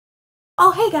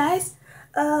Oh, hey guys.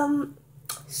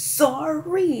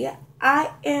 Sorry.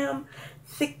 I am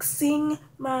fixing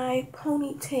my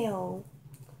ponytail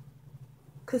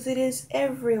because it is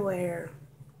everywhere.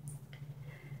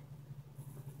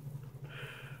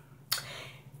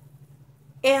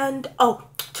 And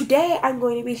today I'm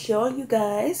going to be showing you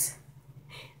guys.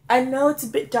 I know it's a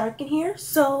bit dark in here,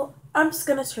 so I'm just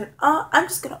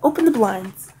gonna open the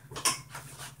blinds.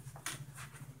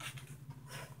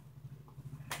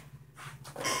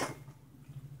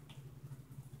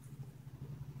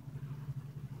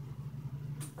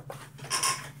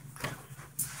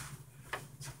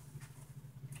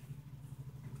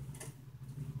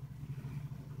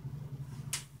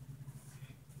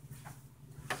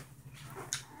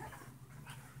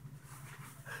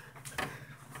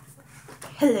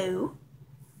 Hello.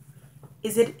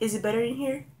 Is it better in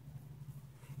here?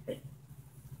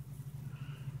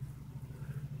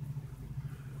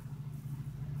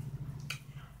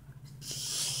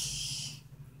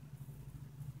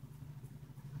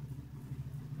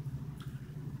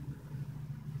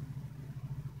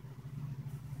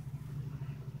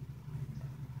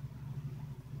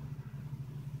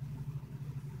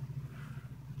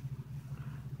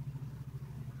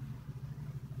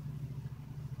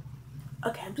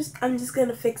 Okay, I'm just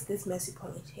gonna fix this messy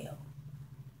ponytail.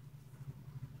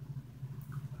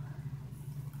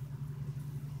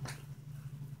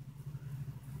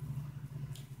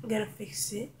 I'm gonna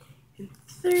fix it in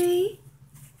 3,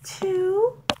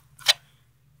 2.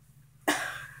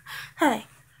 Hi.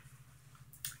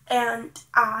 And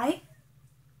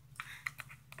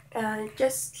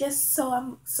just so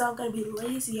I'm gonna be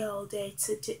lazy all day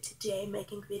today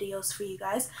making videos for you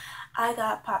guys. I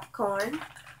got popcorn.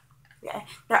 Yeah,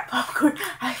 not popcorn.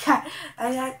 I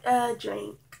got a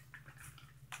drink.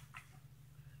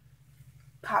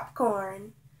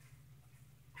 Popcorn.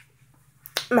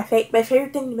 My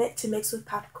favorite thing to mix with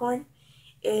popcorn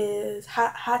is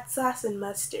hot sauce and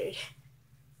mustard.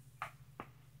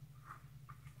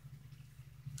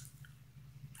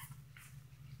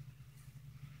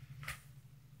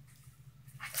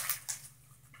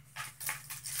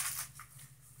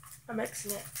 I'm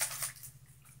mixing it.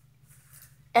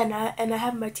 And I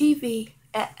have my TV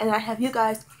and I have you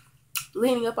guys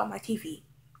leaning up on my TV.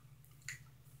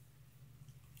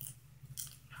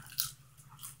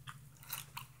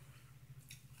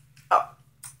 Oh,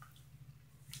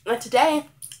 and today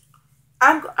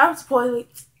I'm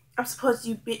supposed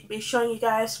to be showing you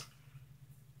guys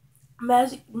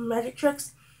magic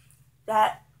tricks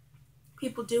that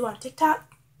people do on TikTok.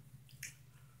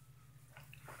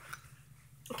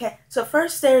 Okay, so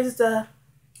first there's the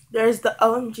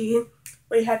OMG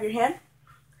where you have your hand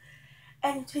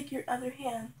and you take your other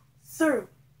hand through.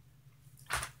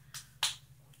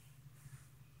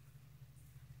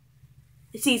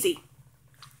 It's easy.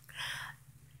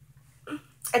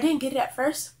 I didn't get it at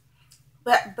first,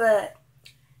 but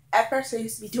at first I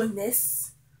used to be doing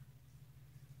this,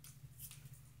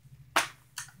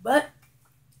 but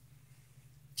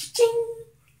cha-ching,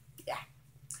 yeah.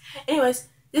 Anyways,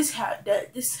 this is how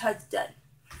it's done.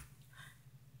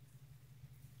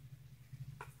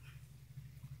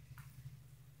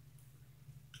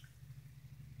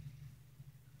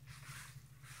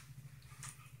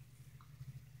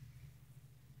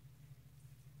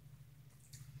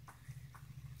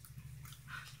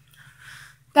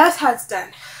 That's how it's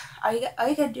done. All you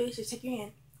gotta do is just take your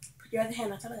hand, put your other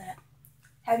hand on top of that,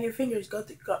 have your fingers go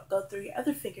through your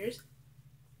other fingers,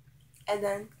 and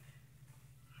then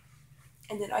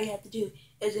all you have to do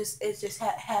is just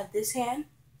have this hand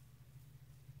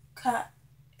cut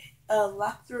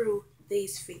lock through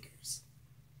these fingers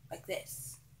like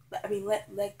this. I mean,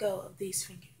 let go of these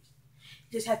fingers.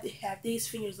 You just have to have these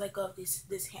fingers let go of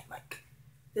this hand like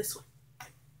this one.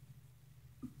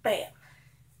 Bam.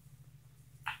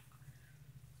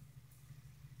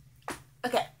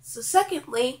 Okay. So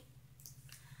secondly,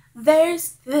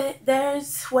 there's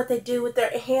what they do with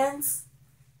their hands.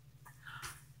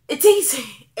 It's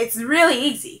easy. It's really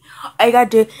easy. All you gotta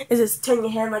do is just turn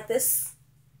your hand like this.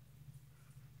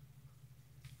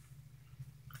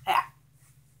 Yeah.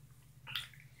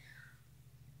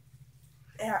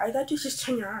 Yeah. All you gotta do is just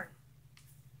turn your arm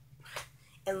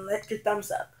and let your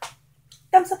thumbs up.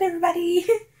 Thumbs up, everybody.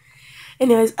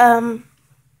 Anyways,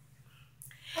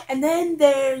 and then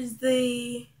there's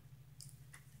the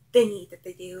thingy that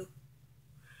they do.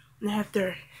 And they have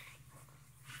their.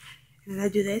 And I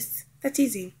do this. That's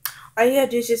easy. All you gotta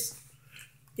do is just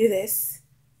do this.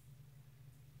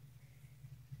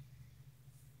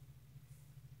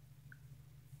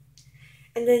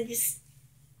 And then just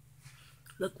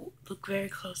look very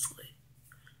closely.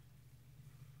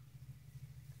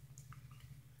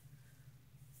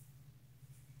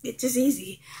 It's just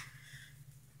easy.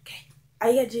 Okay,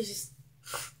 all you gotta do is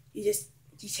you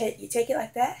take it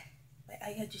like that. Like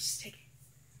all you gotta do is take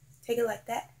it like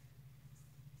that,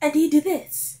 and you do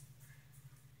this.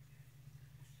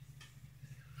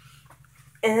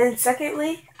 And then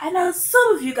secondly, I know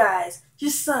some of you guys,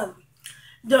 just some,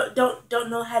 don't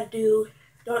know how to do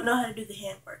the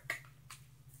handwork.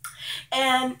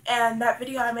 And that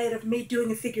video I made of me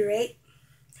doing a figure eight,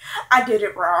 I did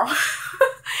it wrong.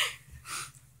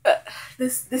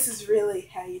 This is really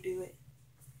how you do it.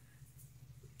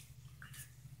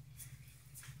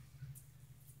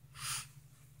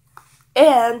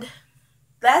 And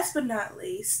last but not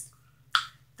least,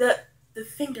 the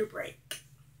finger break.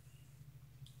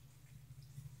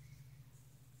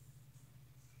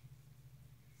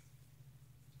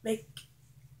 Make,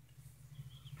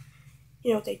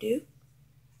 you know what they do?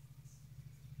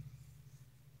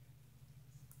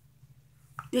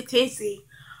 It's easy.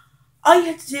 All you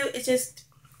have to do is just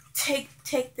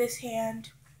take this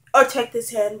hand, or take this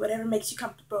hand, whatever makes you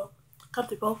comfortable.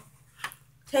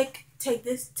 Take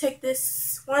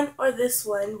this one or this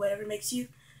one, whatever makes you.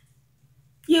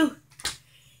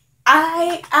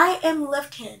 I am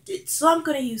left-handed, so I'm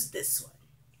gonna use this one.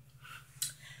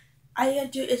 All you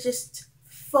gotta do is just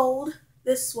fold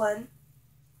this one,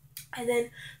 and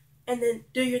then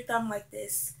do your thumb like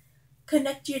this.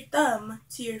 Connect your thumb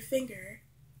to your finger.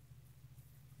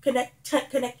 Connect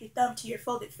your thumb to your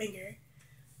folded finger.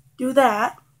 Do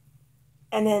that,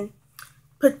 and then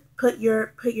put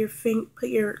your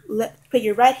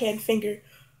right hand finger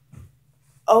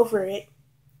over it,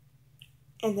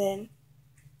 and then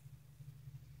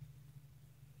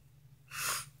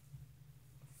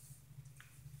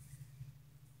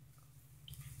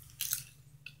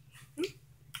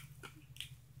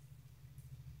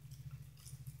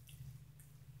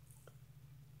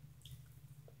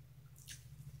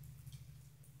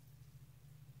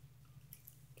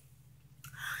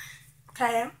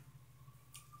okay.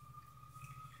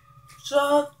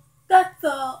 So that's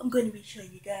all I'm going to be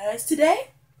showing you guys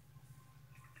today.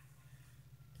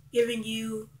 Giving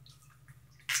you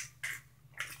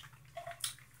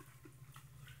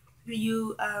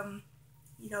you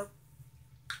know,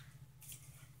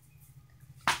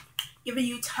 giving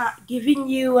you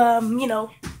you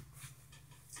know,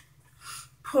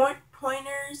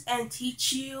 pointers and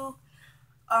teach you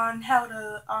on how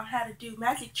to do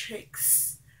magic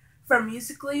tricks for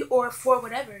Musically or for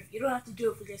whatever. You don't have to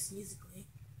do it for just Musically.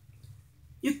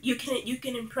 You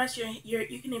can impress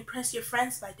you can impress your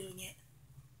friends by doing it.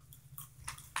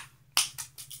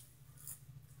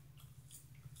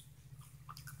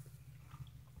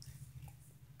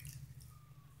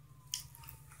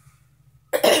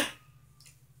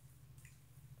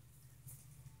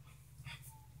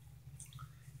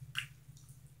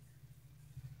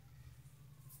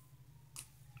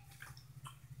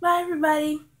 Bye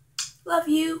everybody. Love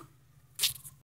you.